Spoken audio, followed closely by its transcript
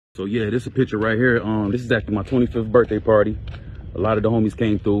So yeah, this is a picture right here. This is actually my 25th birthday party. A lot of the homies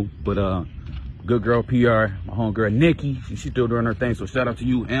came through, but good girl PR, my homegirl Nikki, she's still doing her thing. So shout out to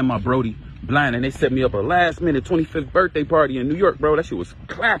you and my Brody Blind, and they set me up a last minute 25th birthday party in New York, bro. That shit was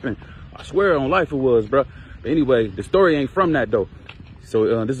clapping. I swear on life it was, bro. But anyway, the story ain't from that though.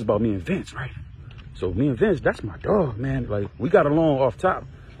 So this is about me and Vince, right? So me and Vince, that's my dog, man. Like, we got along off top.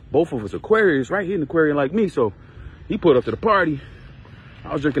 Both of us Aquarius, right? He an Aquarian like me, so he pulled up to the party.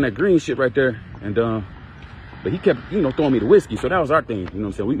 I was drinking that green shit right there, and but he kept, throwing me the whiskey. So that was our thing, you know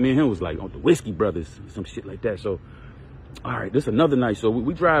what I'm saying? Me and him was like, the Whiskey Brothers, some shit like that. So, all right, this is another night. So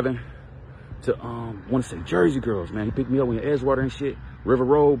we driving to, want to say Jersey Girls, man. He picked me up in Edgewater and shit, River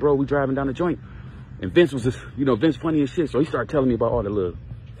Road, bro. We driving down the joint, and Vince was just, Vince funny as shit. So he started telling me about all the little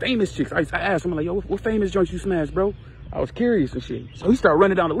famous chicks. I asked him, like, yo, what famous joints you smashed, bro? I was curious and shit. So he started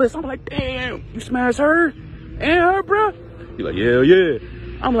running down the list. I'm like, damn, you smashed her and her, bro? He like, yeah.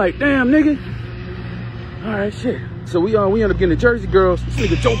 I'm like, damn, nigga. All right, shit. So we end up getting the Jersey Girls. This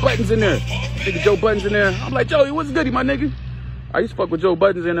nigga Joe Buttons in there. I'm like, Joey, what's goody, my nigga? I used to fuck with Joe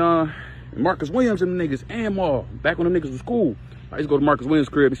Buttons and Marcus Williams and the niggas and Moe. Back when the niggas was cool. I used to go to Marcus Williams'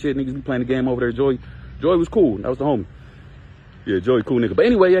 crib and shit. Niggas be playing the game over there. Joey was cool. That was the homie. Yeah, Joey cool nigga. But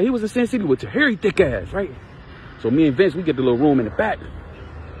anyway, yeah, he was in Sin City with hairy thick ass, right? So me and Vince, we get the little room in the back.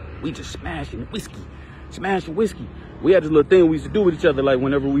 We just smashing whiskey. We had this little thing we used to do with each other, like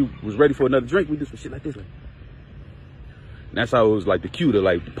whenever we was ready for another drink, we do some shit like this, like. And that's how it was like the cue to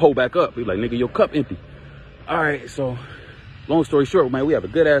like pull back up. We like, nigga, your cup empty. All right, so long story short, man, we have a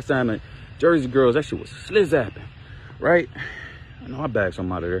good ass time at Jersey Girls. That shit was slizzapping, right? I know I bagged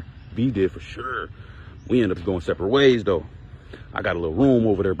something out of there. V did for sure. We ended up going separate ways though. I got a little room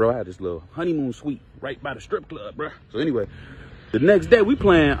over there, bro. I had this little honeymoon suite right by the strip club, bro. So anyway, the next day we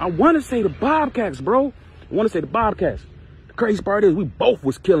playing, I want to say the Bobcats, bro. The crazy part is we both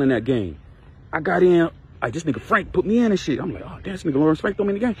was killing that game. I got in, like this nigga Frank put me in and shit. I'm like, oh, damn, this nigga Lawrence Frank threw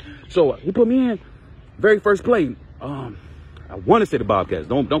me in the game. So he put me in, very first play. I want to say the Bobcats.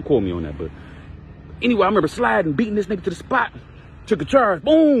 Don't quote me on that, but anyway, I remember sliding, beating this nigga to the spot. Took a charge,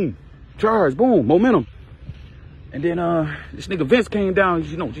 boom, momentum. And then this nigga Vince came down,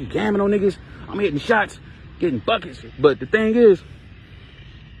 just jamming on niggas. I'm hitting shots, getting buckets. But the thing is,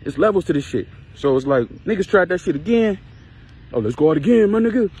 it's levels to this shit. So it's like, niggas tried that shit again. Oh, let's go out again, my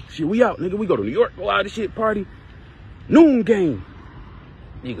nigga. Shit, we out, nigga. We go to New York, go out of shit, party. Noon game.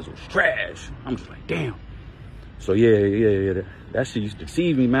 Niggas was trash. I'm just like, damn. So yeah. That shit used to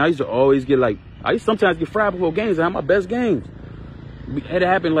deceive me, man. I used to always get like, I used to sometimes get fried before games. I had my best games. Had it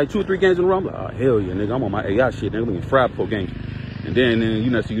happen like 2 or 3 games in a row. I'm like, oh, hell yeah, nigga. I'm on my AI shit, nigga. We get fried before games. And then,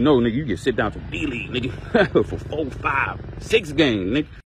 nigga, you get sit down to B-League, nigga, for 4, 5, 6 games, nigga.